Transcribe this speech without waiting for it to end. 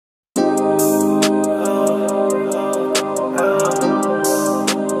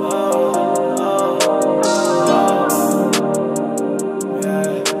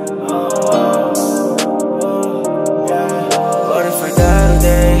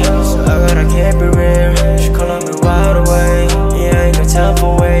gotta keep it real. She calling me right away. Yeah, I ain't got time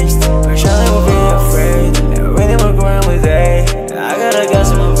for waste. But Charlie will be afraid. Everything will go around with day. I got a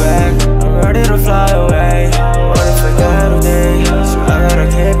gas in my back. I'm ready to fly away. What if I got a day? So I gotta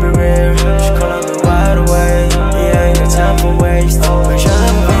keep it real. She calling me right away. Yeah, I ain't got time for waste. But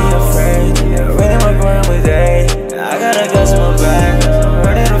Charlie will be afraid. Everything will go around with day. I got a gas in my back. I'm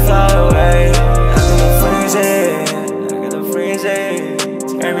ready to fly away. I gotta freeze it. I gotta freeze it.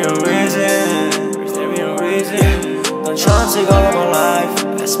 Tell me a reason. Tell me a reason. I'm trying to take all of my life.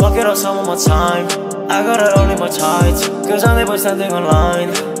 Let's smoke it up some more time. I got it all in my tights, cause I'm never standing online.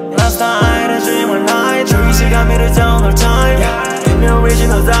 Last night I dream one night. Tracy got me to down all time. Give me a reason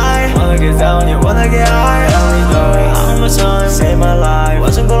to die. Wanna get down, you wanna get high. I only know it, how much time. Save my life,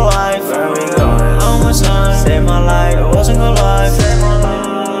 wasn't good life. Where we going? How much time? Save my life, it wasn't good life. Save my life.